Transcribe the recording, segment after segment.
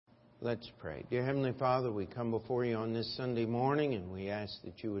Let's pray. Dear Heavenly Father, we come before you on this Sunday morning and we ask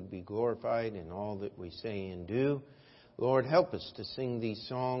that you would be glorified in all that we say and do. Lord, help us to sing these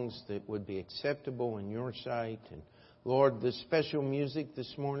songs that would be acceptable in your sight. And Lord, the special music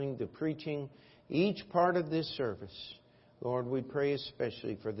this morning, the preaching, each part of this service. Lord, we pray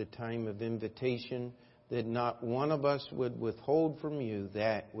especially for the time of invitation, that not one of us would withhold from you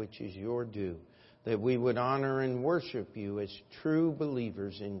that which is your due, that we would honor and worship you as true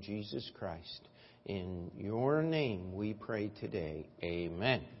believers in Jesus Christ. In your name we pray today.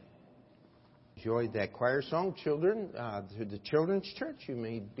 Amen. Enjoyed that choir song, children. To the Children's Church, you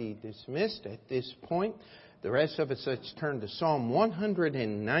may be dismissed at this point. The rest of us, let's turn to Psalm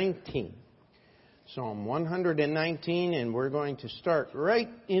 119. Psalm 119, and we're going to start right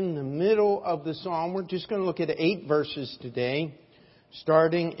in the middle of the psalm. We're just going to look at 8 verses today,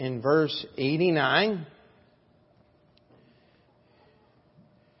 starting in verse 89.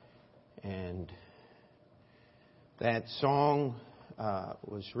 And that song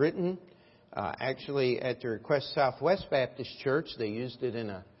was written actually at the request Southwest Baptist Church. They used it in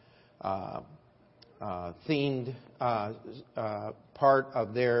a themed part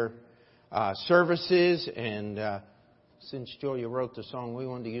of their services, and since Julia wrote the song, we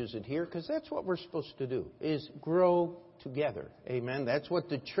wanted to use it here because that's what we're supposed to do, is grow together. Amen. That's what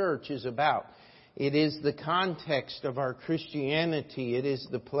the church is about. It is the context of our Christianity. It is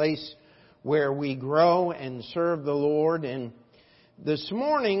the place where we grow and serve the Lord. And this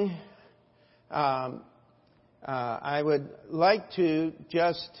morning, I would like to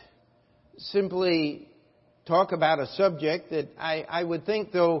just simply talk about a subject that I would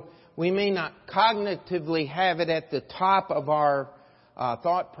think, though we may not cognitively have it at the top of our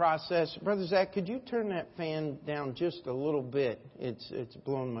thought process. Brother Zach, could you turn that fan down just a little bit? It's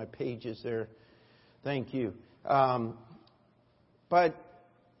blowing my pages there. Thank you. But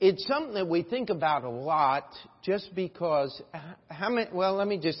it's something that we think about a lot just because let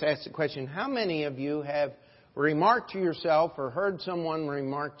me just ask the question. How many of you have remarked to yourself or heard someone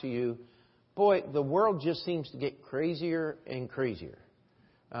remark to you, boy, the world just seems to get crazier and crazier?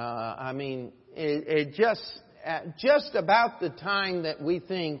 It just about the time that we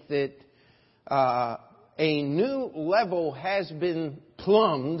think that a new level has been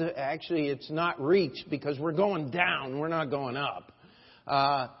plumbed. Actually, it's not reached because we're going down. We're not going up.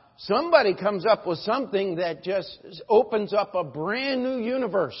 Somebody comes up with something that just opens up a brand new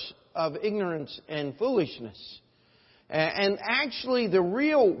universe of ignorance and foolishness. And actually, the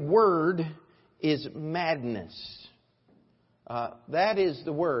real word is madness. That is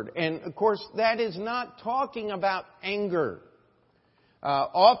the word. And of course, that is not talking about anger.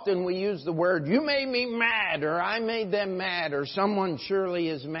 Often we use the word, you made me mad, or I made them mad, or someone surely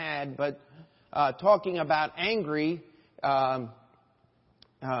is mad. But talking about angry, and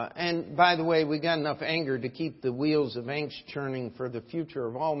by the way, we got enough anger to keep the wheels of angst churning for the future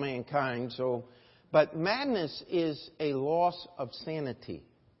of all mankind. But madness is a loss of sanity.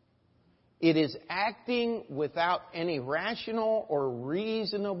 It is acting without any rational or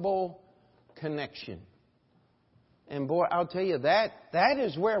reasonable connection. And boy, I'll tell you, that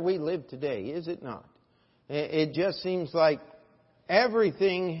is where we live today, is it not? It just seems like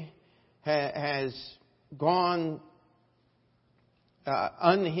everything has gone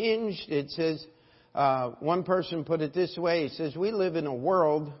unhinged. It says, one person put it this way, he says, we live in a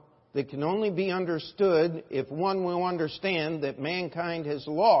world that can only be understood if one will understand that mankind has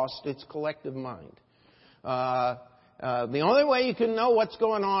lost its collective mind. The only way you can know what's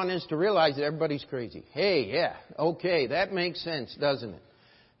going on is to realize that everybody's crazy. Hey, yeah, okay, that makes sense, doesn't it?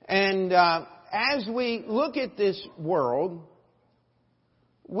 And as we look at this world,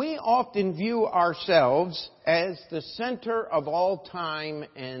 we often view ourselves as the center of all time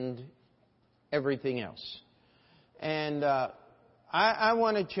and everything else. And I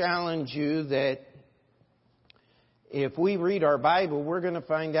want to challenge you that if we read our Bible, we're going to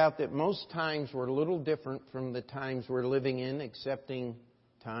find out that most times we're a little different from the times we're living in, accepting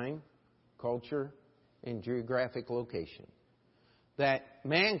time, culture, and geographic location. That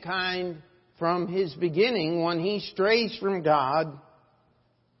mankind, from his beginning, when he strays from God,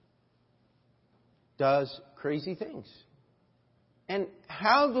 does crazy things. And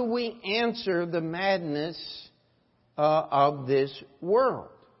how do we answer the madness of this world?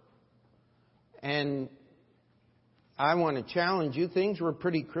 And I want to challenge you. Things were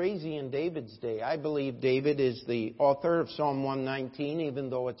pretty crazy in David's day. I believe David is the author of Psalm 119, even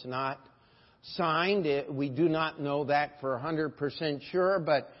though it's not signed. We do not know that for 100% sure.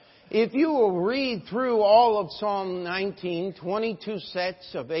 But if you will read through all of Psalm 19, 22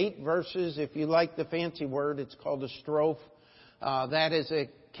 sets of 8 verses, if you like the fancy word, it's called a strophe. That is a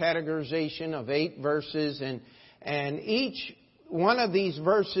categorization of 8 verses, and each one of these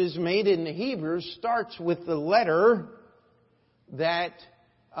verses made in the Hebrew starts with the letter that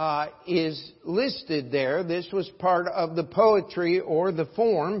is listed there. This was part of the poetry or the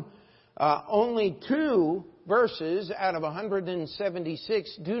form. Only 2 verses out of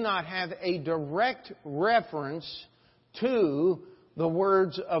 176 do not have a direct reference to the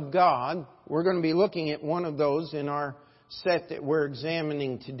words of God. We're going to be looking at one of those in our set that we're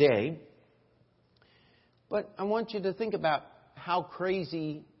examining today. But I want you to think about how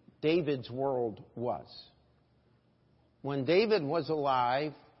crazy David's world was. When David was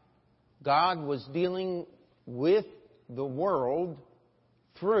alive, God was dealing with the world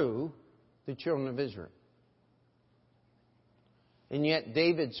through the children of Israel. And yet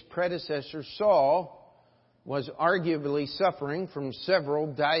David's predecessor, Saul, was arguably suffering from several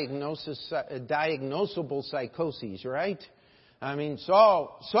diagnosable psychoses, right? I mean,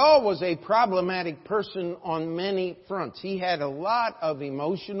 Saul was a problematic person on many fronts. He had a lot of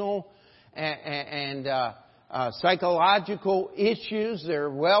emotional and psychological issues.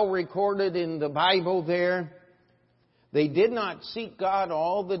 They're well recorded in the Bible there. They did not seek God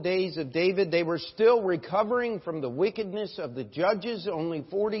all the days of David. They were still recovering from the wickedness of the judges only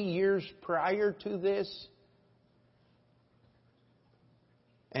 40 years prior to this.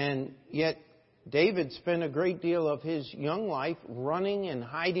 And yet David spent a great deal of his young life running and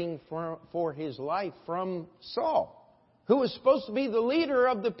hiding for his life from Saul, who was supposed to be the leader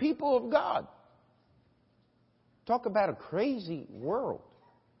of the people of God. Talk about a crazy world.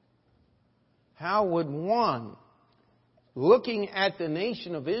 How would one, looking at the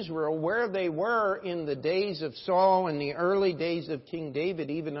nation of Israel, where they were in the days of Saul and the early days of King David,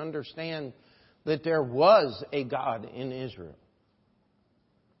 even understand that there was a God in Israel?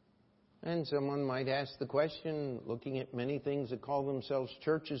 And someone might ask the question, looking at many things that call themselves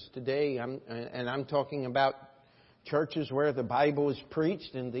churches today, I'm talking about churches where the Bible is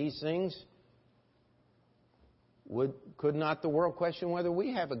preached and these things, could not the world question whether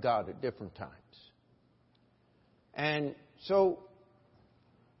we have a God at different times? And so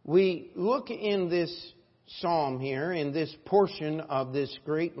we look in this psalm here, in this portion of this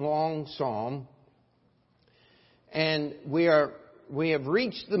great long psalm, and we have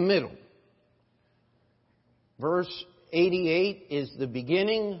reached the middle. Verse 88 is the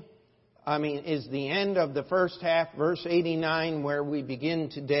end of the first half. Verse 89, where we begin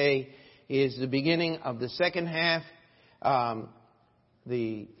today, is the beginning of the second half.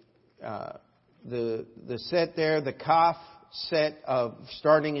 The set there, the Kaf set of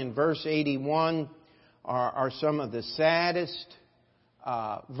starting in verse 81, are some of the saddest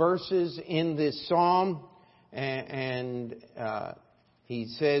verses in this psalm. And he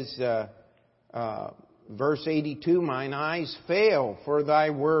says, verse 82, "Mine eyes fail for thy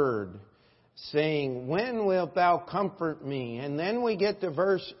word, saying, when wilt thou comfort me?" And then we get to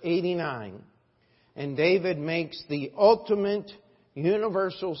verse 89. And David makes the ultimate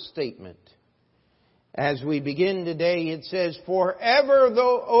universal statement. As we begin today, it says, "Forever,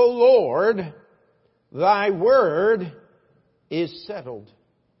 O Lord, thy word is settled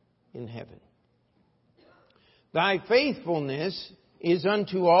in heaven. Thy faithfulness is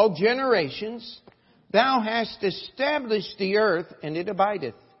unto all generations. Thou hast established the earth, and it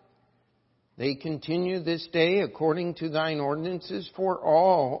abideth. They continue this day according to thine ordinances, for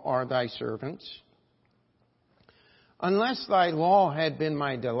all are thy servants. Unless thy law had been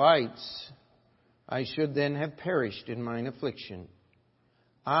my delights, I should then have perished in mine affliction.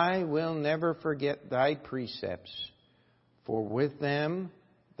 I will never forget thy precepts, for with them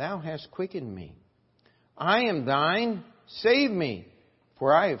thou hast quickened me. I am thine, save me,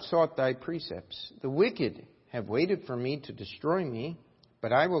 for I have sought thy precepts. The wicked have waited for me to destroy me,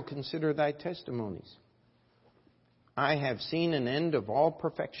 but I will consider thy testimonies. I have seen an end of all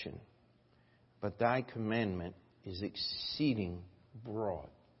perfection, but thy commandment is exceeding broad."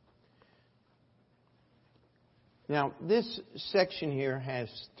 Now, this section here has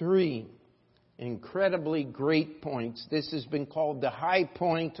 3 incredibly great points. This has been called the high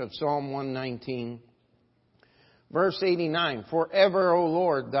point of Psalm 119. Verse 89, "Forever, O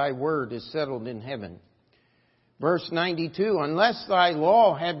Lord, thy word is settled in heaven." Verse 92, "Unless thy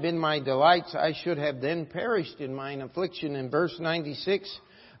law had been my delights, I should have then perished in mine affliction." In verse 96,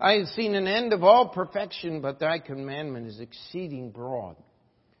 "I have seen an end of all perfection, but thy commandment is exceeding broad."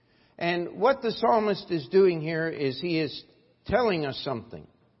 And what the psalmist is doing here is he is telling us something.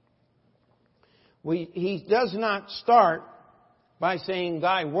 He does not start by saying,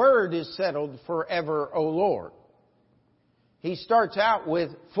 "Thy word is settled forever, O Lord." He starts out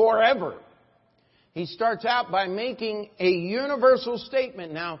with "forever." He starts out by making a universal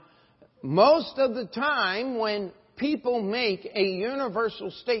statement. Now, most of the time when people make a universal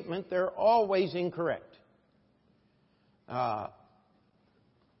statement, they're always incorrect. But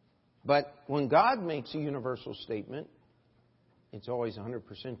when God makes a universal statement, it's always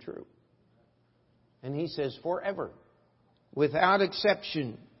 100% true. And He says, forever, without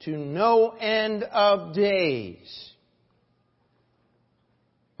exception, to no end of days.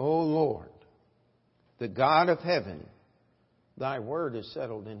 O Lord, the God of heaven, Thy word is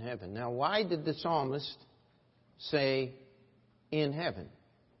settled in heaven. Now, why did the psalmist say in heaven?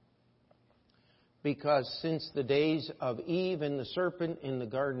 Because since the days of Eve and the serpent in the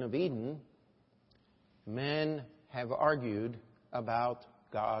Garden of Eden, men have argued about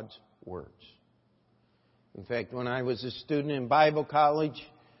God's words. In fact, when I was a student in Bible college,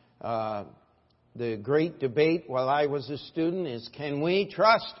 the great debate while I was a student is, can we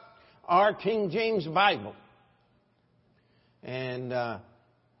trust our King James Bible? And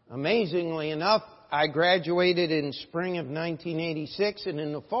amazingly enough, I graduated in spring of 1986, and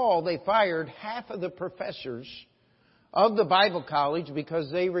in the fall they fired half of the professors of the Bible college because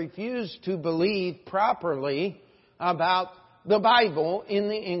they refused to believe properly about the Bible in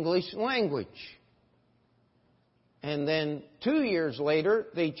the English language. And then 2 years later,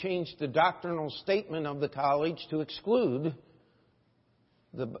 they changed the doctrinal statement of the college to exclude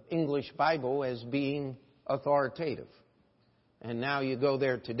the English Bible as being authoritative. And now you go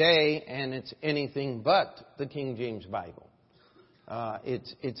there today, and it's anything but the King James Bible.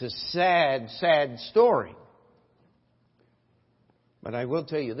 It's a sad, sad story. But I will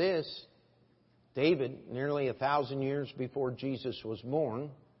tell you this. David, nearly 1,000 years before Jesus was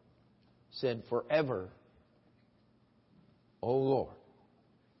born, said, forever, O Lord,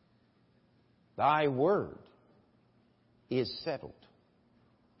 Thy word is settled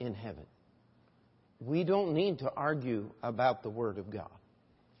in heaven. We don't need to argue about the Word of God.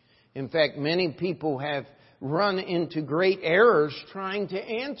 In fact, many people have run into great errors trying to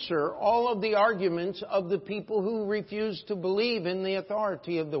answer all of the arguments of the people who refuse to believe in the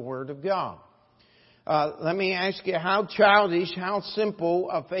authority of the Word of God. Let me ask you, how childish, how simple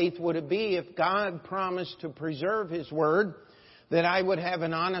a faith would it be if God promised to preserve His Word, that I would have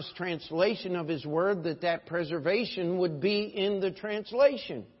an honest translation of His Word, that preservation would be in the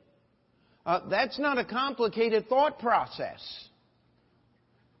translation? That's not a complicated thought process.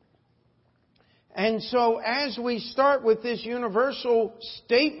 And so as we start with this universal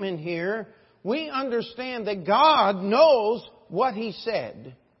statement here, we understand that God knows what He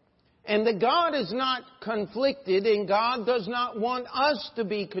said. And that God is not conflicted, and God does not want us to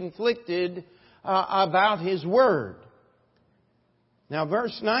be conflicted about His Word. Now,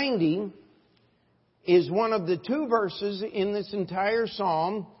 verse 90 is one of the two verses in this entire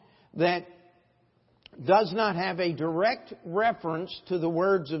psalm that does not have a direct reference to the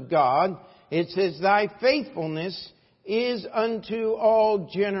words of God. It says, Thy faithfulness is unto all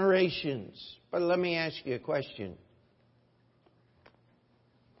generations. But let me ask you a question.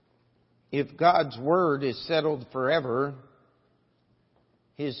 If God's Word is settled forever,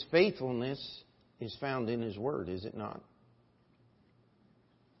 His faithfulness is found in His Word, is it not?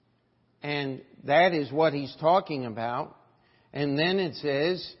 And that is what He's talking about. And then it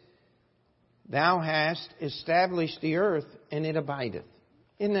says, Thou hast established the earth, and it abideth.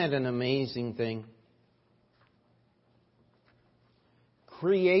 Isn't that an amazing thing?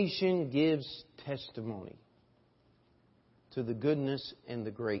 Creation gives testimony to the goodness and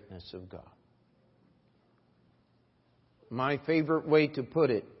the greatness of God. My favorite way to put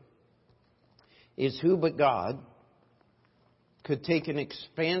it is, who but God could take an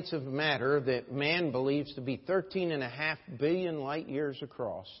expansive matter that man believes to be 13.5 billion light years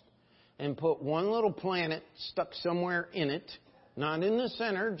across and put one little planet stuck somewhere in it, not in the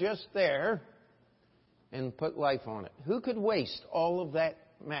center, just there, and put life on it? Who could waste all of that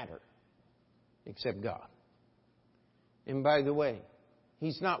matter except God? And by the way,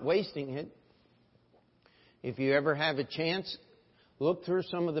 He's not wasting it. If you ever have a chance, look through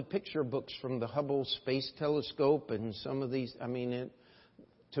some of the picture books from the Hubble Space Telescope and some of these.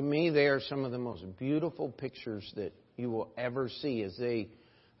 To me, they are some of the most beautiful pictures that you will ever see, as they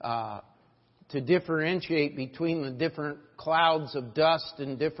to differentiate between the different clouds of dust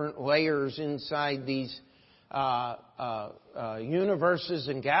and different layers inside these universes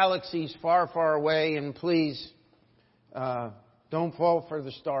and galaxies far, far away. And please, don't fall for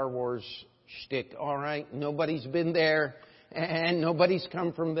the Star Wars shtick, all right? Nobody's been there, and nobody's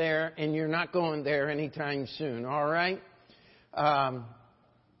come from there, and you're not going there anytime soon, all right?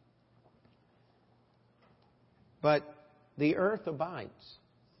 But the earth abides.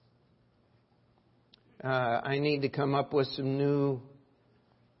 I need to come up with some new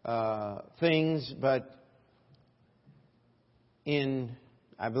things, but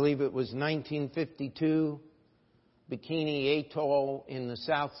I believe it was 1952, Bikini Atoll in the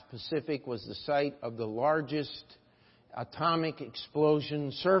South Pacific was the site of the largest atomic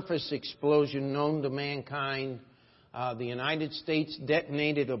explosion, surface explosion known to mankind. The United States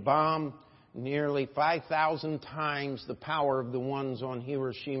detonated a bomb nearly 5,000 times the power of the ones on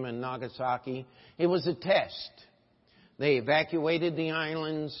Hiroshima and Nagasaki. It was a test. They evacuated the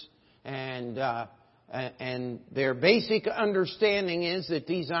islands, and their basic understanding is that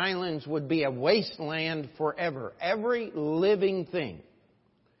these islands would be a wasteland forever. Every living thing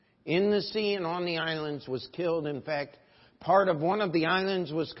in the sea and on the islands was killed. In fact, part of one of the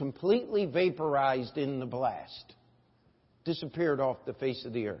islands was completely vaporized in the blast. Disappeared off the face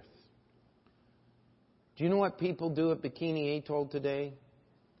of the earth. Do you know what people do at Bikini Atoll today?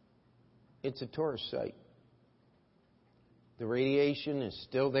 It's a tourist site. The radiation is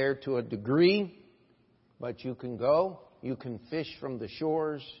still there to a degree, but you can go, you can fish from the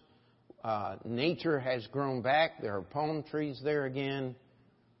shores. Nature has grown back. There are palm trees there again.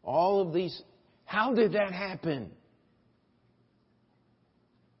 All of these. How did that happen?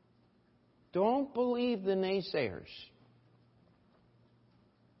 Don't believe the naysayers.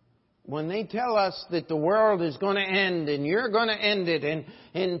 When they tell us that the world is going to end and you're going to end it, and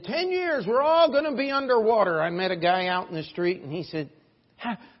in 10 years we're all going to be underwater. I met a guy out in the street and he said,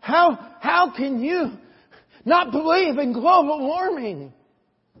 how can you not believe in global warming?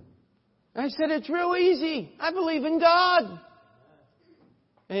 I said, it's real easy. I believe in God.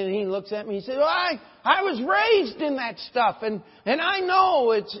 And he looks at me and he said, well, I was raised in that stuff and I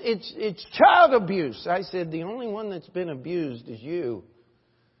know it's child abuse. I said, the only one that's been abused is you.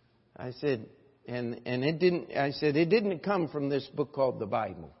 I said, and it didn't. I said it didn't come from this book called the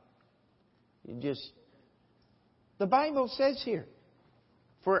Bible. The Bible says here,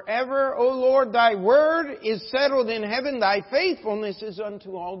 forever, O Lord, thy word is settled in heaven. Thy faithfulness is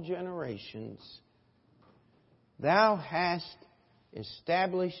unto all generations. Thou hast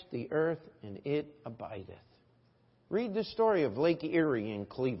established the earth, and it abideth. Read the story of Lake Erie in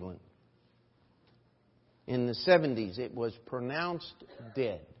Cleveland. In the 70s, it was pronounced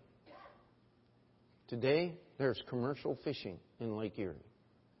dead. Today, there's commercial fishing in Lake Erie.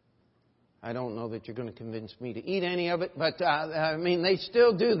 I don't know that you're going to convince me to eat any of it, but they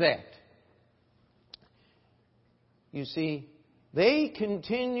still do that. You see, they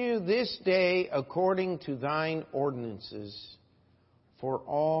continue this day according to thine ordinances, for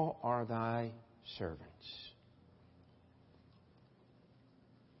all are thy servants.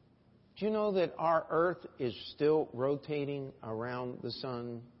 Do you know that our earth is still rotating around the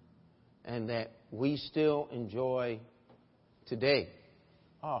sun? And that we still enjoy today.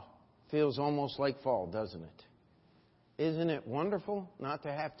 Feels almost like fall, doesn't it? Isn't it wonderful not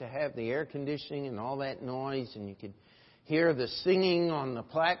to have the air conditioning and all that noise, and you could hear the singing on the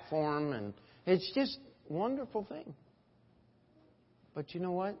platform, and it's just a wonderful thing. But you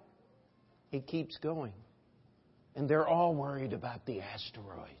know what? It keeps going. And they're all worried about the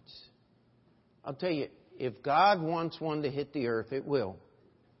asteroids. I'll tell you, if God wants one to hit the earth, it will.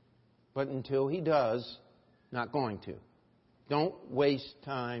 But until He does, not going to. Don't waste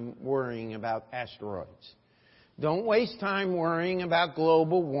time worrying about asteroids. Don't waste time worrying about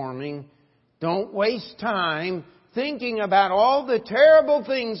global warming. Don't waste time thinking about all the terrible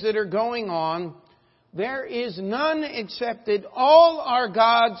things that are going on. There is none accepted. All are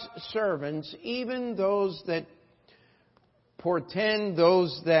God's servants, even those that portend,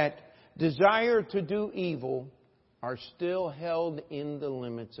 those that desire to do evil, are still held in the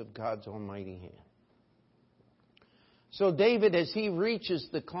limits of God's almighty hand. So David, as he reaches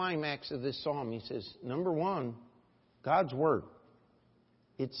the climax of this psalm, he says, number one, God's Word.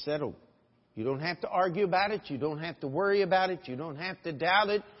 It's settled. You don't have to argue about it. You don't have to worry about it. You don't have to doubt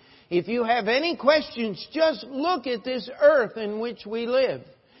it. If you have any questions, just look at this earth in which we live.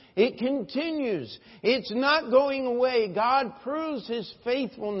 It continues. It's not going away. God proves His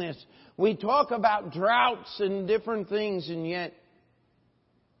faithfulness. We talk about droughts and different things, and yet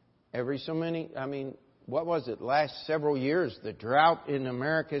what was it? Last several years, the drought in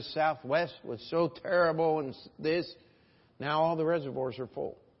America's Southwest was so terrible, and now all the reservoirs are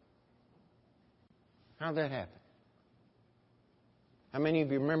full. How'd that happen? How many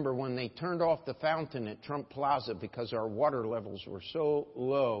of you remember when they turned off the fountain at Trump Plaza because our water levels were so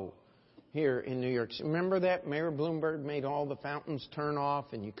low here in New York? Remember that? Mayor Bloomberg made all the fountains turn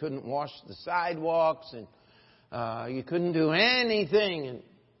off, and you couldn't wash the sidewalks, and you couldn't do anything. And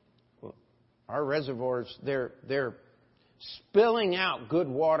our reservoirs, they're spilling out good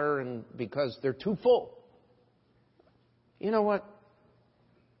water and because they're too full. You know what?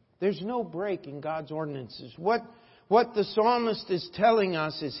 There's no break in God's ordinances. What the psalmist is telling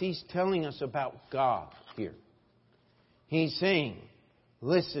us is he's telling us about God here. He's saying,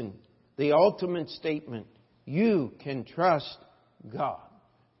 listen, the ultimate statement, you can trust God.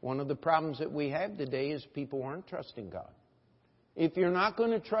 One of the problems that we have today is people aren't trusting God. If you're not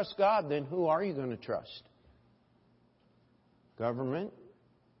going to trust God, then who are you going to trust? Government?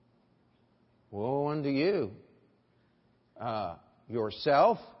 Woe unto you.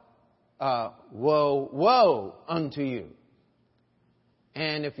 Yourself? Woe unto you.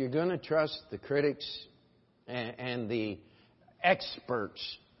 And if you're going to trust the critics and the experts,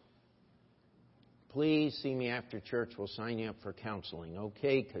 please see me after church. We'll sign you up for counseling,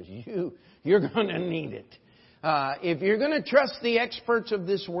 okay? Because you're going to need it. If you're going to trust the experts of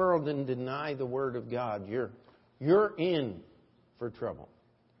this world and deny the Word of God, you're in for trouble.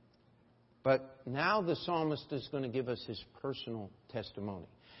 But now the psalmist is going to give us his personal testimony.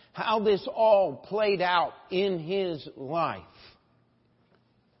 How this all played out in his life.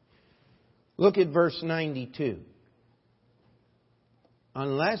 Look at verse 92.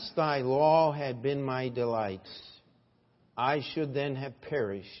 Unless thy law had been my delights, I should then have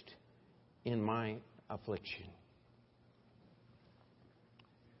perished in my affliction.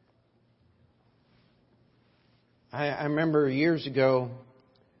 I remember years ago,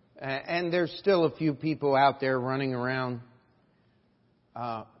 and there's still a few people out there running around.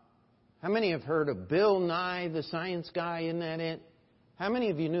 How many have heard of Bill Nye, the science guy? Isn't that it? How many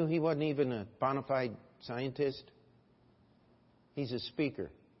of you knew he wasn't even a bona fide scientist? He's a speaker.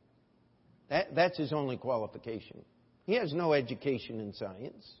 That's his only qualification. He has no education in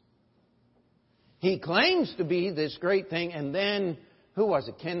science. He claims to be this great thing, and then, who was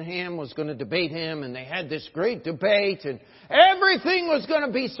it? Ken Ham was going to debate him, and they had this great debate, and everything was going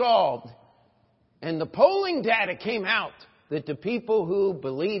to be solved. And the polling data came out that the people who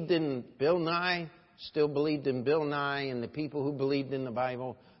believed in Bill Nye still believed in Bill Nye, and the people who believed in the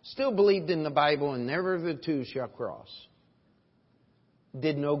Bible still believed in the Bible, and never the two shall cross.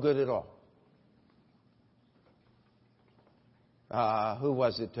 Did no good at all. Who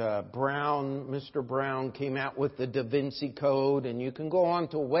was it? Brown, Mr. Brown came out with the Da Vinci Code, and you can go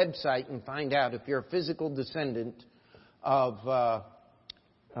onto a website and find out if you're a physical descendant of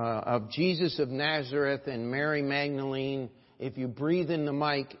Jesus of Nazareth and Mary Magdalene. If you breathe in the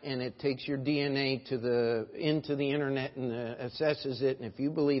mic and it takes your DNA into the internet and assesses it, and if you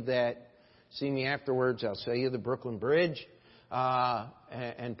believe that, see me afterwards. I'll sell you the Brooklyn Bridge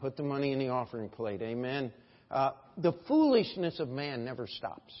and put the money in the offering plate. Amen. The foolishness of man never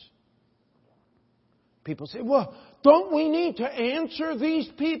stops. People say, well, don't we need to answer these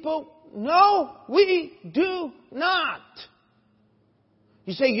people? No, we do not.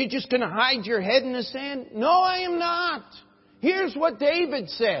 You say, you're just going to hide your head in the sand? No, I am not. Here's what David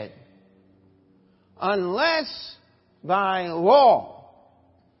said. Unless thy law.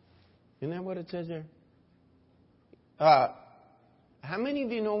 Isn't that what it says there? How many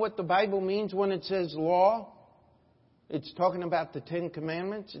of you know what the Bible means when it says law? It's talking about the 10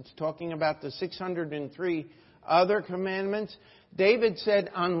 Commandments. It's talking about the 603 other commandments. David said,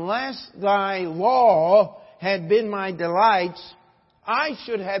 unless thy law had been my delights, I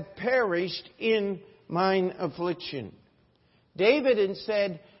should have perished in mine affliction. David had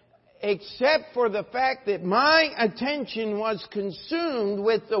said, except for the fact that my attention was consumed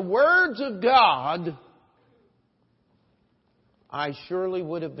with the words of God, I surely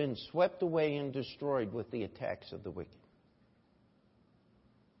would have been swept away and destroyed with the attacks of the wicked.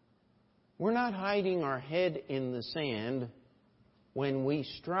 We're not hiding our head in the sand when we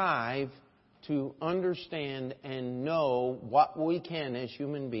strive to understand and know what we can as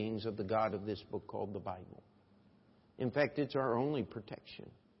human beings of the God of this book called the Bible. In fact, it's our only protection.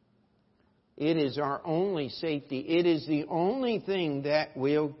 It is our only safety. It is the only thing that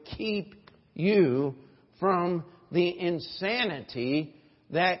will keep you from the insanity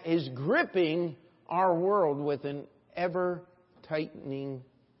that is gripping our world with an ever-tightening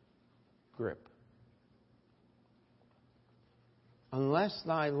grip. Unless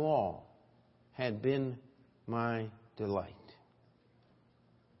thy law had been my delight,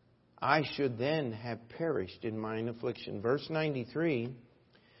 I should then have perished in mine affliction. Verse 93,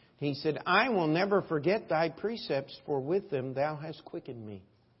 he said, I will never forget thy precepts, for with them thou hast quickened me.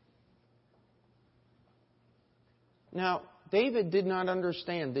 Now, David did not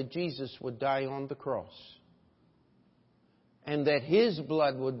understand that Jesus would die on the cross and that His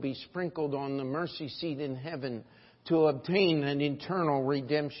blood would be sprinkled on the mercy seat in heaven to obtain an eternal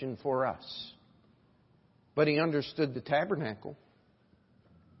redemption for us. But he understood the tabernacle.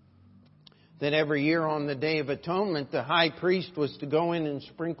 That every year on the Day of Atonement, the high priest was to go in and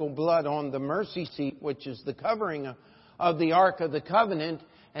sprinkle blood on the mercy seat, which is the covering of the Ark of the Covenant.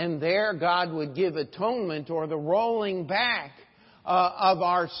 And there God would give atonement, or the rolling back of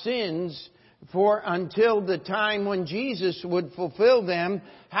our sins for until the time when Jesus would fulfill them.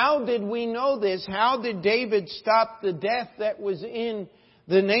 How did we know this? How did David stop the death that was in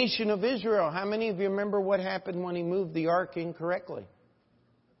the nation of Israel? How many of you remember what happened when he moved the ark incorrectly?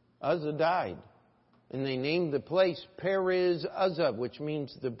 Uzzah died. And they named the place Perez Uzzah, which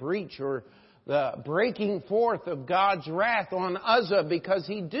means the breach or the breaking forth of God's wrath on Uzzah, because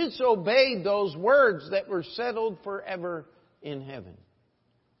he disobeyed those words that were settled forever in heaven.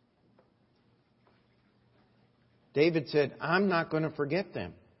 David said, I'm not going to forget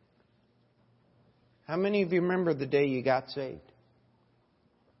them. How many of you remember the day you got saved?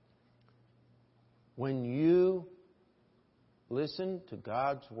 When you listen to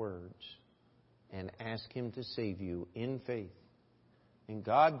God's words and ask Him to save you in faith. And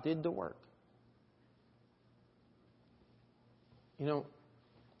God did the work. You know,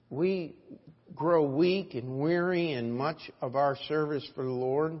 we grow weak and weary in much of our service for the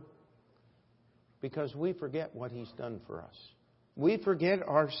Lord because we forget what He's done for us. We forget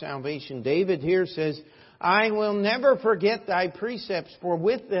our salvation. David here says, I will never forget thy precepts, for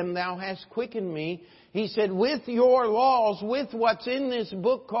with them thou hast quickened me. He said, with your laws, with what's in this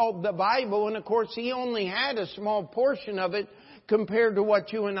book called the Bible, and of course he only had a small portion of it compared to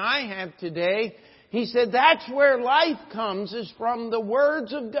what you and I have today. He said, that's where life comes, is from the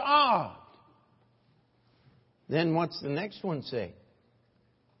words of God. Then what's the next one say?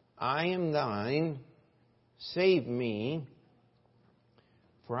 I am thine, save me,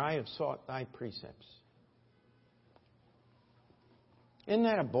 for I have sought thy precepts. Isn't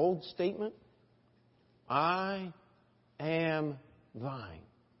that a bold statement? I am thine.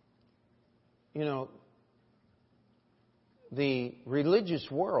 You know, the religious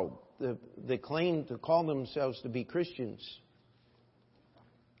world, they claim to call themselves to be Christians.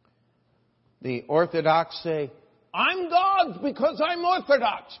 The Orthodox say, I'm God's because I'm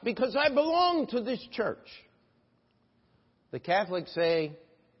Orthodox, because I belong to this church. The Catholics say,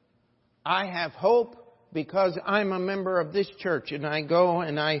 I have hope because I'm a member of this church, and I go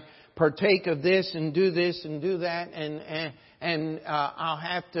and I partake of this and do that, and I'll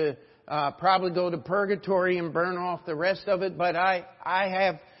have to probably go to purgatory and burn off the rest of it, but I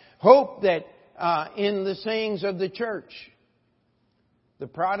have hope that in the sayings of the church. The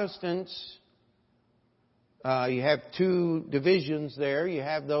Protestants, you have two divisions there. You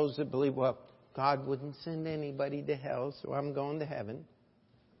have those that believe, well, God wouldn't send anybody to hell, so I'm going to heaven.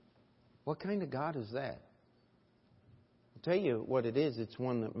 What kind of God is that? I'll tell you what it is. It's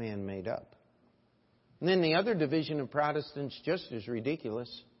one that man made up. And then the other division of Protestants, just as ridiculous.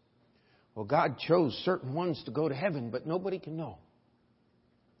 Well, God chose certain ones to go to heaven, but nobody can know.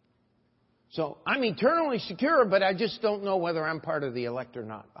 So I'm eternally secure, but I just don't know whether I'm part of the elect or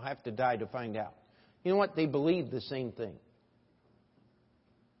not. I'll have to die to find out. You know what? They believe the same thing.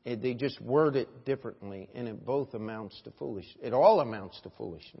 They just word it differently, and it both amounts to foolishness. It all amounts to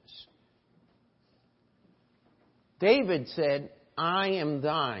foolishness. David said, I am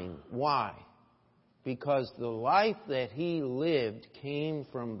thine. Why? Because the life that he lived came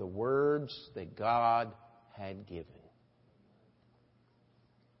from the words that God had given.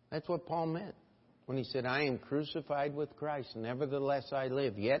 That's what Paul meant when he said, I am crucified with Christ. Nevertheless I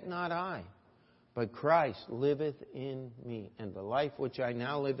live, yet not I, but Christ liveth in me. And the life which I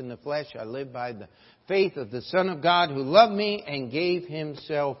now live in the flesh, I live by the faith of the Son of God who loved me and gave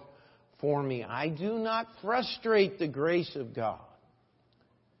Himself for me. I do not frustrate the grace of God.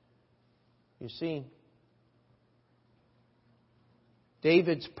 You see,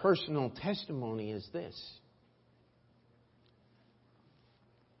 David's personal testimony is this.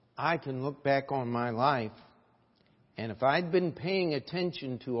 I can look back on my life, and if I'd been paying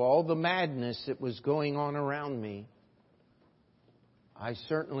attention to all the madness that was going on around me, I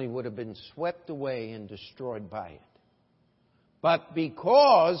certainly would have been swept away and destroyed by it. But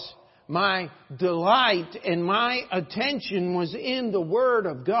because my delight and my attention was in the Word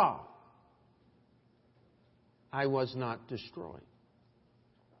of God, I was not destroyed.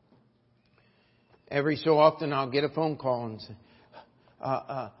 Every so often I'll get a phone call and say,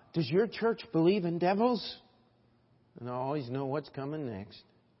 does your church believe in devils? And I always know what's coming next.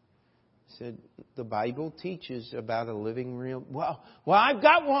 I said, the Bible teaches about a living real... Well, I've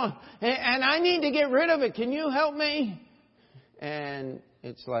got one, and I need to get rid of it. Can you help me? And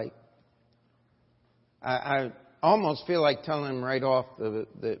it's like, I almost feel like telling him right off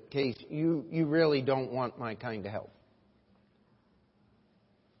the case, you really don't want my kind of help.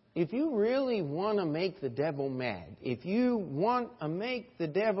 If you really want to make the devil mad, if you want to make the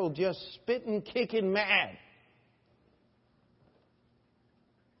devil just spitting, kicking mad,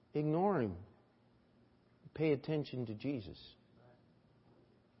 ignore him. Pay attention to Jesus.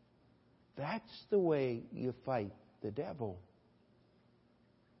 That's the way you fight the devil.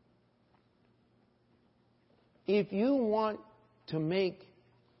 If you want to make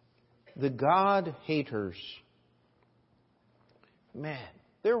the God haters mad,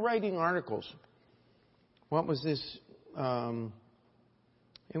 they're writing articles. What was this?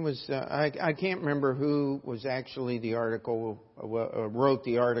 It was I can't remember who was actually the article wrote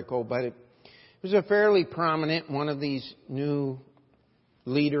the article, but it was a fairly prominent one of these new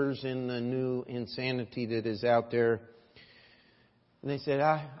leaders in the new insanity that is out there. And they said,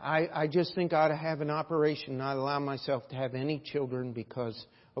 I just think I ought to have an operation, not allow myself to have any children because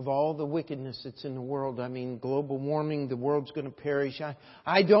of all the wickedness that's in the world. I mean, global warming, the world's going to perish.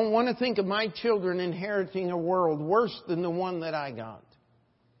 I don't want to think of my children inheriting a world worse than the one that I got.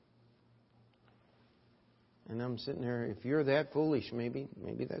 And I'm sitting there, if you're that foolish, maybe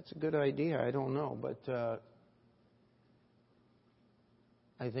that's a good idea. I don't know. But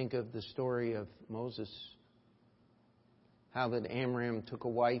I think of the story of Moses. How that Amram took a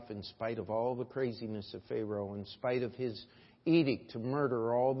wife in spite of all the craziness of Pharaoh, in spite of his edict to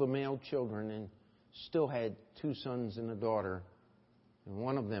murder all the male children, and still had 2 sons and a daughter. And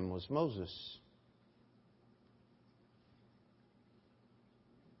one of them was Moses.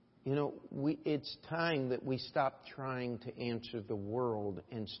 You know, it's time that we stop trying to answer the world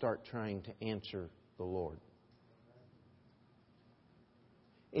and start trying to answer the Lord.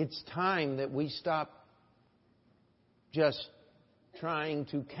 It's time that we stop just trying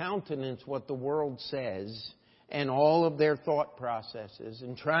to countenance what the world says and all of their thought processes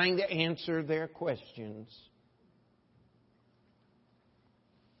and trying to answer their questions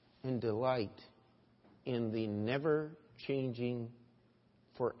and delight in the never-changing,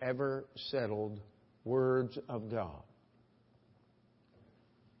 forever settled words of God.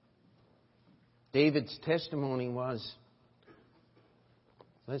 David's testimony was,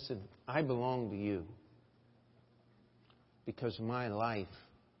 listen, I belong to you because my life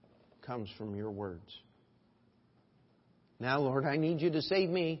comes from your words. Now, Lord, I need you to save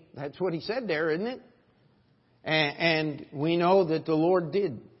me. That's what he said there, isn't it? And we know that the Lord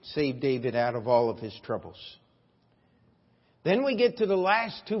did save David out of all of his troubles. Then we get to the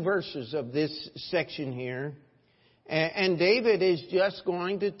last 2 verses of this section here. And David is just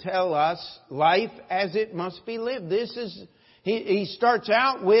going to tell us life as it must be lived. He starts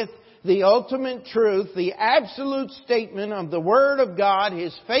out with the ultimate truth, the absolute statement of the Word of God.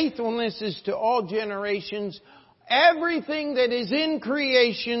 His faithfulness is to all generations. Everything that is in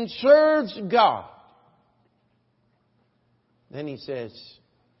creation serves God. Then he says,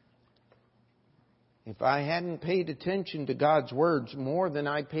 if I hadn't paid attention to God's words more than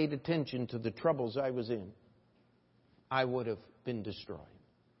I paid attention to the troubles I was in, I would have been destroyed.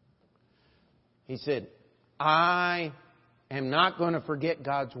 He said, I am not going to forget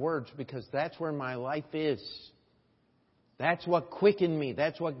God's words because that's where my life is. That's what quickened me.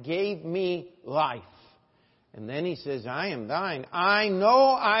 That's what gave me life. And then he says, I am thine. I know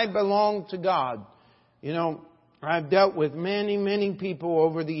I belong to God. You know, I've dealt with many, many people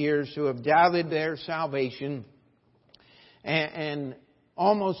over the years who have doubted their salvation. And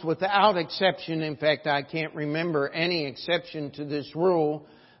almost without exception, in fact, I can't remember any exception to this rule,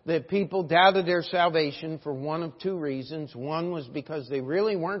 that people doubted their salvation for one of 2 reasons. One was because they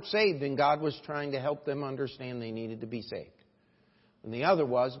really weren't saved and God was trying to help them understand they needed to be saved. And the other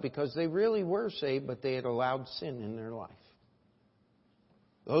was because they really were saved, but they had allowed sin in their life.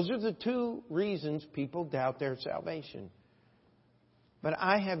 Those are the 2 reasons people doubt their salvation. But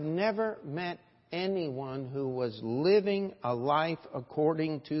I have never met anyone who was living a life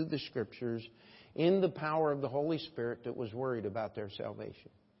according to the Scriptures in the power of the Holy Spirit that was worried about their salvation.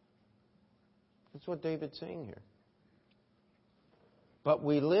 That's what David's saying here. But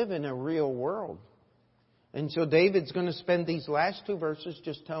we live in a real world. And so David's going to spend these last 2 verses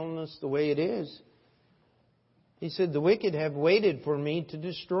just telling us the way it is. He said, the wicked have waited for me to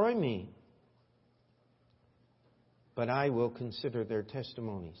destroy me, but I will consider their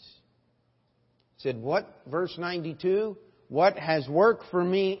testimonies. He said, what? Verse 92, what has worked for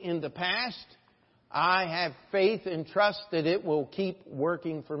me in the past, I have faith and trust that it will keep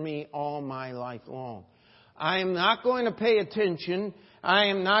working for me all my life long. I am not going to pay attention. I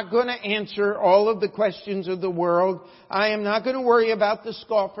am not going to answer all of the questions of the world. I am not going to worry about the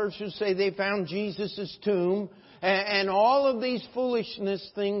scoffers who say they found Jesus' tomb and all of these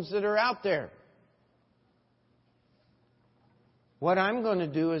foolishness things that are out there. What I'm going to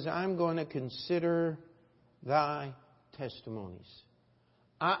do is I'm going to consider thy testimonies.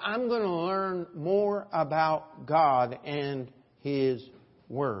 I'm going to learn more about God and His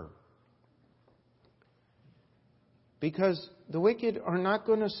Word. Because the wicked are not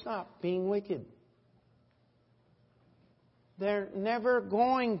going to stop being wicked. They're never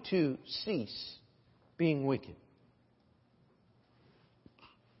going to cease being wicked.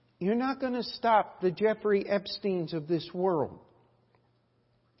 You're not going to stop the Jeffrey Epsteins of this world.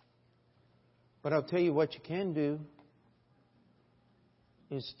 But I'll tell you what you can do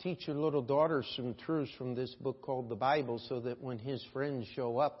is teach your little daughter some truths from this book called the Bible so that when his friends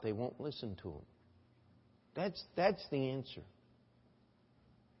show up, they won't listen to him. That's the answer.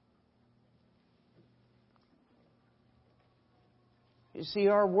 You see,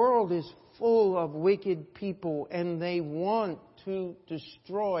 our world is full of wicked people and they want to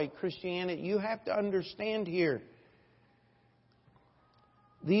destroy Christianity. You have to understand here,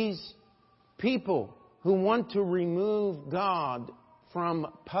 these people who want to remove God from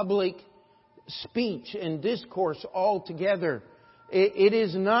public speech and discourse altogether, it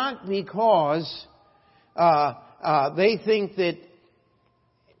is not because they think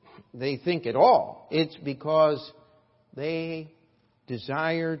at all. It's because they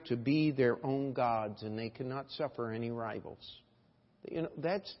desire to be their own gods and they cannot suffer any rivals. You know,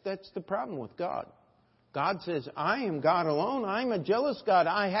 that's the problem with God. God says, I am God alone. I'm a jealous God.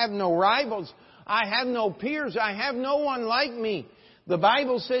 I have no rivals. I have no peers. I have no one like me. The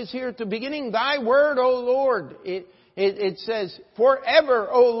Bible says here at the beginning, Thy word, O Lord. It says, forever,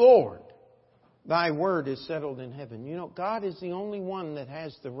 O Lord, Thy word is settled in heaven. You know, God is the only one that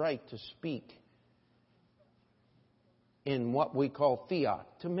has the right to speak in what we call fiat,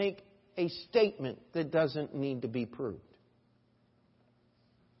 to make a statement that doesn't need to be proved.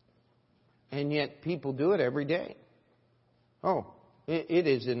 And yet people do it every day. Oh, it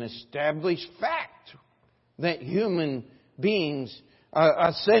is an established fact that human beings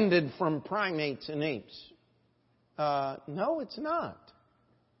ascended from primates and apes. No, it's not.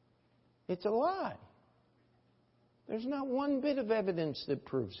 It's a lie. There's not one bit of evidence that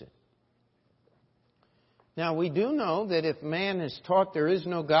proves it. Now, we do know that if man is taught there is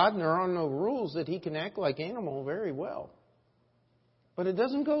no God and there are no rules, that he can act like animal very well. But it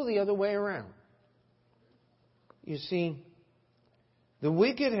doesn't go the other way around. You see, the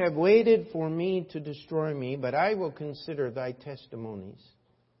wicked have waited for me to destroy me, but I will consider thy testimonies.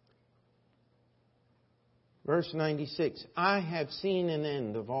 Verse 96, I have seen an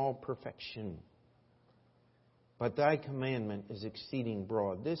end of all perfection, but thy commandment is exceeding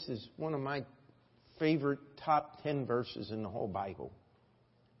broad. This is one of my favorite top 10 verses in the whole Bible.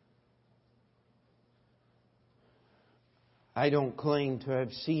 I don't claim to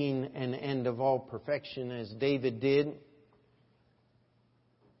have seen an end of all perfection as David did.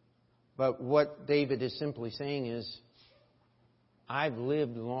 But what David is simply saying is, I've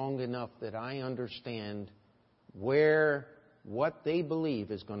lived long enough that I understand where what they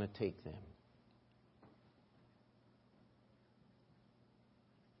believe is going to take them.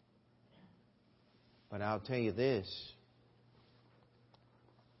 But I'll tell you this.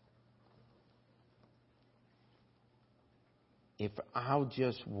 If I'll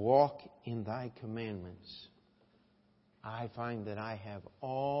just walk in thy commandments, I find that I have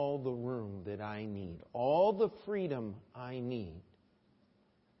all the room that I need. All the freedom I need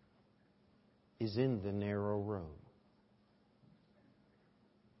is in the narrow road.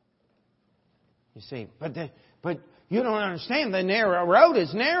 You say, but you don't understand. The narrow road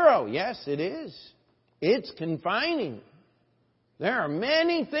is narrow. Yes, it is. It's confining. There are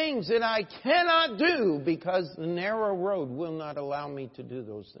many things that I cannot do because the narrow road will not allow me to do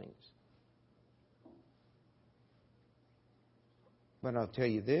those things. But I'll tell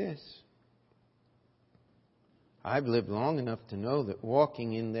you this. I've lived long enough to know that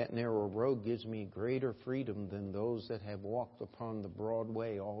walking in that narrow road gives me greater freedom than those that have walked upon the broad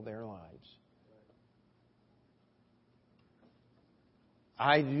way all their lives.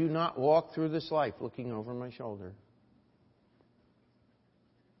 I do not walk through this life looking over my shoulder,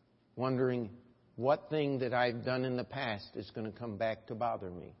 wondering what thing that I've done in the past is going to come back to bother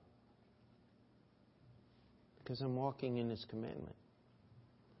me. Because I'm walking in His commandment.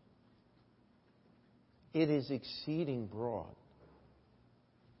 It is exceeding broad.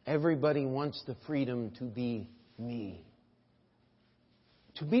 Everybody wants the freedom to be me.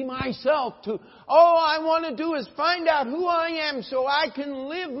 to be myself, all I want to do is find out who I am so I can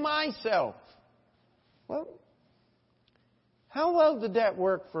live myself. Well, how well did that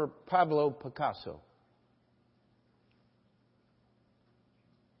work for Pablo Picasso?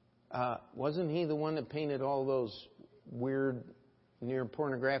 Wasn't he the one that painted all those weird, near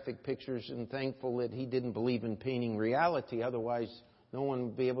pornographic pictures, and thankful that he didn't believe in painting reality? Otherwise, no one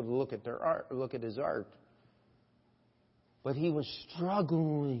would be able to look at their art, look at his art. But he was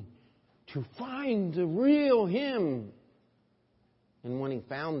struggling to find the real him. And when he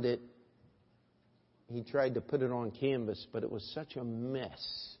found it, he tried to put it on canvas, but it was such a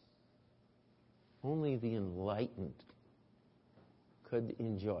mess. Only the enlightened could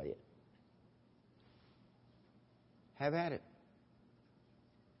enjoy it. Have at it.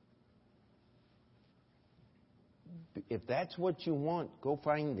 If that's what you want, go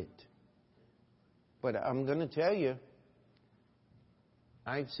find it. But I'm going to tell you,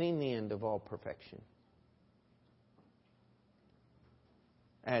 I've seen the end of all perfection,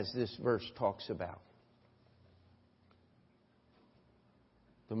 as this verse talks about.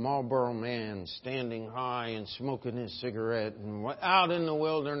 The Marlboro man standing high and smoking his cigarette, and out in the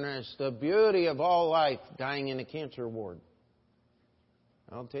wilderness, the beauty of all life, dying in a cancer ward.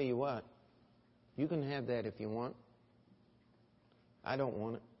 I'll tell you what, you can have that if you want. I don't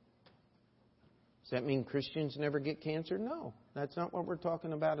want it. Does that mean Christians never get cancer? No, that's not what we're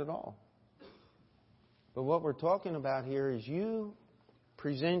talking about at all. But what we're talking about here is you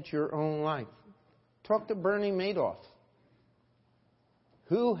present your own life. Talk to Bernie Madoff.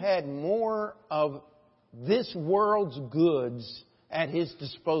 Who had more of this world's goods at his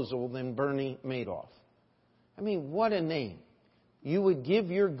disposal than Bernie Madoff? I mean, what a name. You would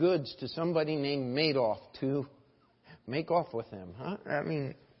give your goods to somebody named Madoff to make off with them, huh? I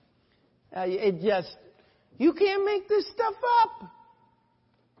mean, it just, you can't make this stuff up.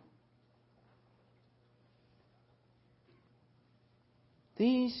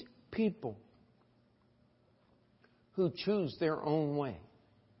 These people who choose their own way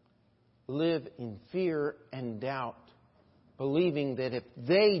live in fear and doubt, believing that if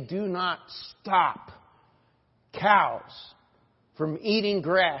they do not stop cows from eating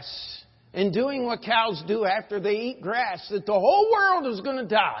grass and doing what cows do after they eat grass, that the whole world is going to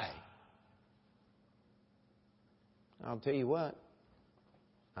die. I'll tell you what,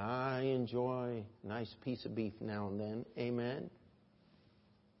 I enjoy a nice piece of beef now and then. Amen.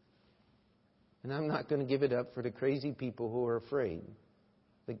 And I'm not going to give it up for the crazy people who are afraid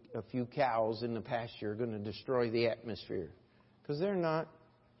a few cows in the pasture are going to destroy the atmosphere. Because they're not.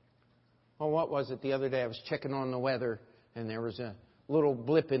 Well, what was it the other day? I was checking on the weather, and there was a little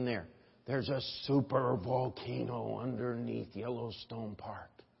blip in there. There's a super volcano underneath Yellowstone Park.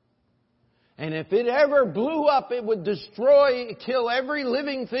 And if it ever blew up, it would kill every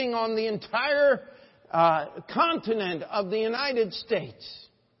living thing on the entire continent of the United States.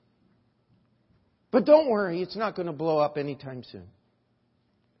 But don't worry, it's not going to blow up anytime soon.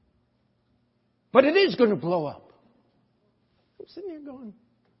 But it is going to blow up. I'm sitting there going,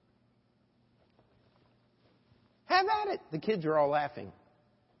 have at it. The kids are all laughing.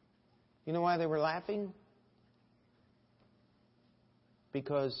 You know why they were laughing?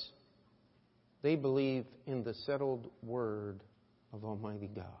 Because they believe in the settled word of Almighty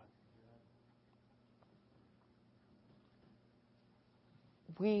God.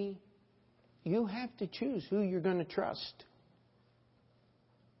 You have to choose who you're going to trust.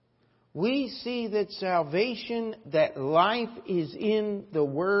 We see that salvation, that life is in the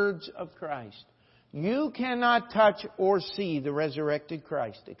words of Christ. You cannot touch or see the resurrected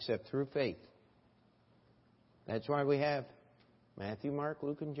Christ except through faith. That's why we have Matthew, Mark,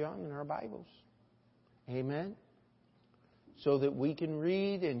 Luke, and John in our Bibles. Amen? So that we can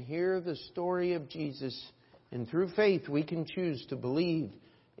read and hear the story of Jesus. And through faith we can choose to believe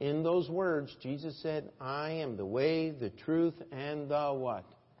in those words. Jesus said, I am the way, the truth, and the what?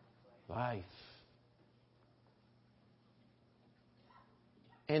 Life.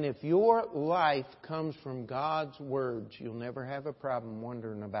 And if your life comes from God's words, you'll never have a problem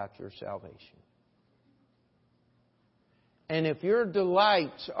wondering about your salvation. And if your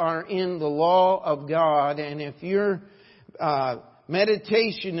delights are in the law of God, and if your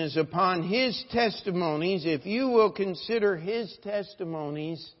meditation is upon His testimonies, if you will consider His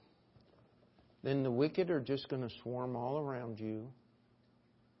testimonies, then the wicked are just going to swarm all around you.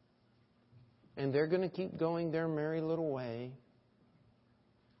 And they're going to keep going their merry little way.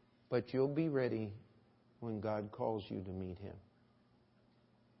 But you'll be ready when God calls you to meet Him.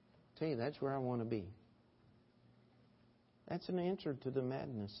 I tell you, that's where I want to be. That's an answer to the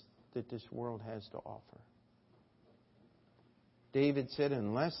madness that this world has to offer. David said,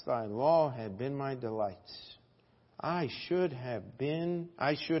 unless thy law had been my delights, I should have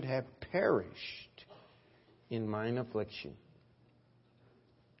perished in mine affliction.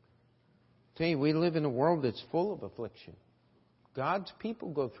 Tell you, we live in a world that's full of affliction. God's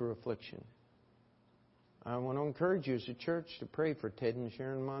people go through affliction. I want to encourage you as a church to pray for Ted and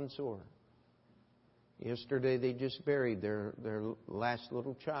Sharon Montoro. Yesterday they just buried their last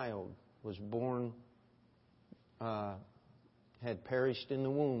little child. Was born, had perished in the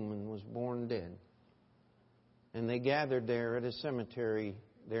womb and was born dead. And they gathered there at a cemetery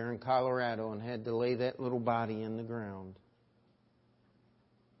there in Colorado and had to lay that little body in the ground.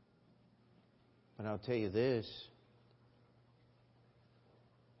 But I'll tell you this.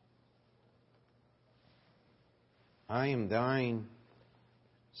 I am thine,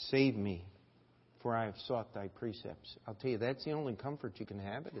 save me, for I have sought thy precepts. I'll tell you, that's the only comfort you can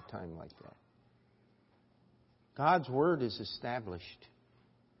have at a time like that. God's Word is established.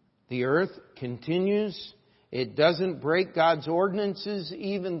 The earth continues. It doesn't break God's ordinances.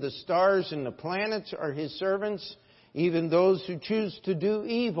 Even the stars and the planets are His servants. Even those who choose to do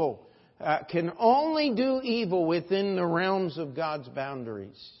evil can only do evil within the realms of God's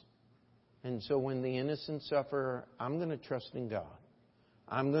boundaries. And so when the innocent suffer, I'm going to trust in God.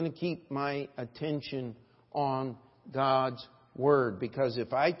 I'm going to keep my attention on God's Word. Because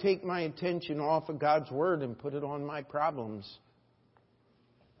if I take my attention off of God's Word and put it on my problems,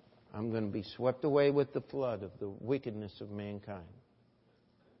 I'm going to be swept away with the flood of the wickedness of mankind.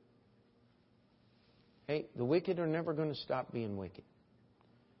 Hey, the wicked are never going to stop being wicked.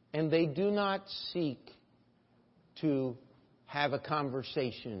 And they do not seek to have a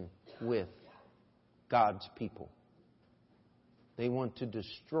conversation with God's people. They want to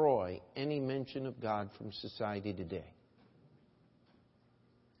destroy any mention of God from society today.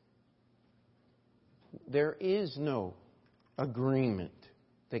 There is no agreement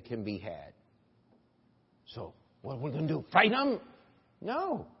that can be had. So, what are we going to do? Fight them?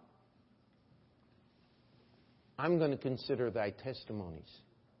 No. I'm going to consider thy testimonies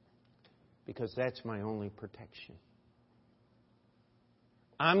because that's my only protection.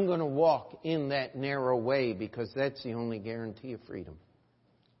 I'm going to walk in that narrow way because that's the only guarantee of freedom.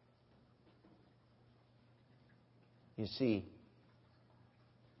 You see,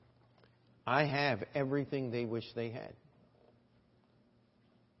 I have everything they wish they had.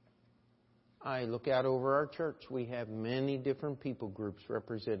 I look out over our church. We have many different people groups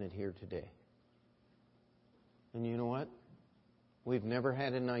represented here today. And you know what? We've never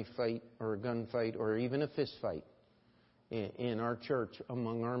had a knife fight or a gun fight or even a fist fight in our church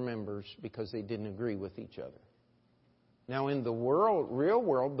among our members because they didn't agree with each other. Now in the real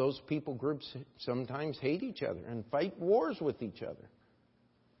world, those people groups sometimes hate each other and fight wars with each other.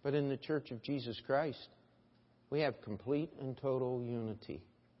 But in the Church of Jesus Christ, we have complete and total unity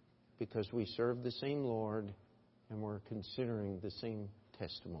because we serve the same Lord and we're considering the same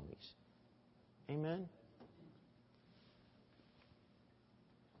testimonies. Amen?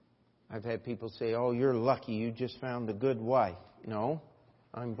 I've had people say, oh, you're lucky, you just found a good wife. No,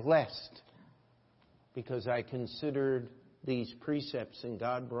 I'm blessed because I considered these precepts and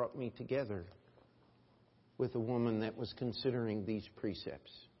God brought me together with a woman that was considering these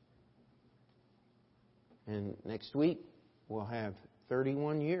precepts. And next week, we'll have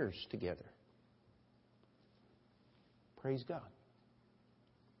 31 years together. Praise God.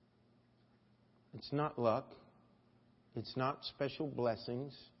 It's not luck. It's not special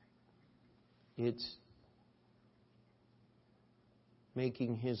blessings. It's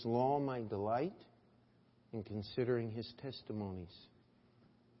making His law my delight and considering His testimonies.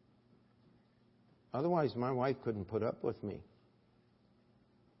 Otherwise, my wife couldn't put up with me.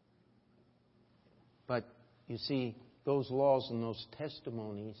 But, you see, those laws and those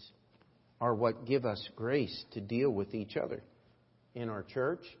testimonies are what give us grace to deal with each other in our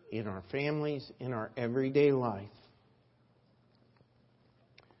church, in our families, in our everyday life.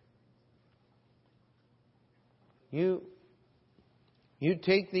 You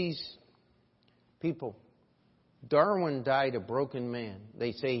take these people. Darwin died a broken man.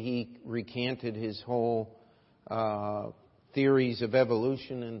 They say he recanted his whole theories of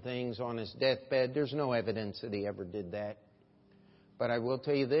evolution and things on his deathbed. There's no evidence that he ever did that. But I will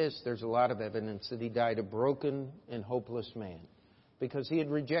tell you this, there's a lot of evidence that he died a broken and hopeless man because he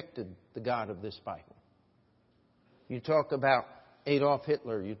had rejected the God of this Bible. You talk about Adolf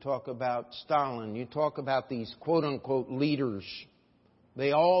Hitler, you talk about Stalin, you talk about these quote-unquote leaders.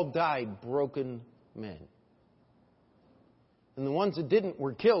 They all died broken men. And the ones that didn't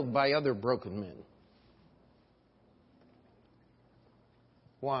were killed by other broken men.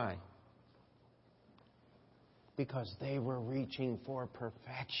 Why? Because they were reaching for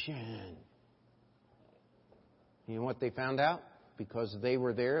perfection. You know what they found out? Because they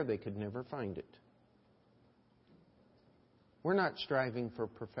were there, they could never find it. We're not striving for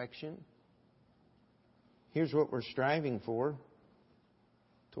perfection. Here's what we're striving for: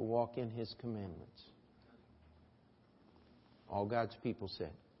 to walk in His commandments. All God's people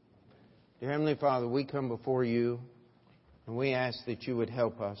said. Dear Heavenly Father, we come before You and we ask that You would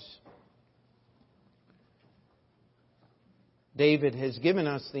help us. David has given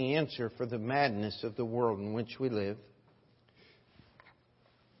us the answer for the madness of the world in which we live.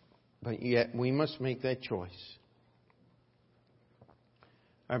 But yet we must make that choice.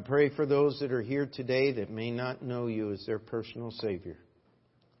 I pray for those that are here today that may not know You as their personal Savior.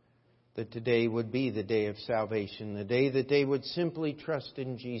 That today would be the day of salvation, the day that they would simply trust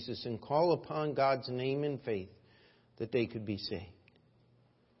in Jesus and call upon God's name in faith, that they could be saved.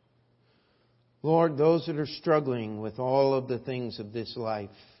 Lord, those that are struggling with all of the things of this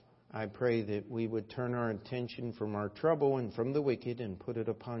life, I pray that we would turn our attention from our trouble and from the wicked and put it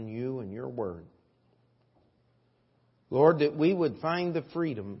upon You and Your Word. Lord, that we would find the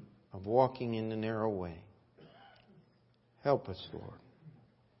freedom of walking in the narrow way. Help us, Lord.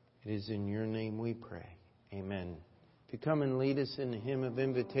 It is in Your name we pray. Amen. If you come and lead us in the hymn of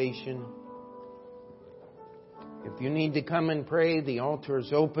invitation, if you need to come and pray, the altar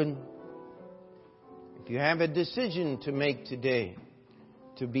is open. If you have a decision to make today,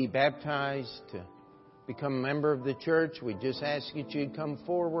 to be baptized, to become a member of the church, we just ask that you'd come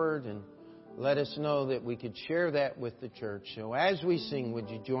forward and let us know that we could share that with the church. So as we sing, would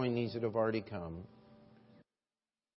you join these that have already come?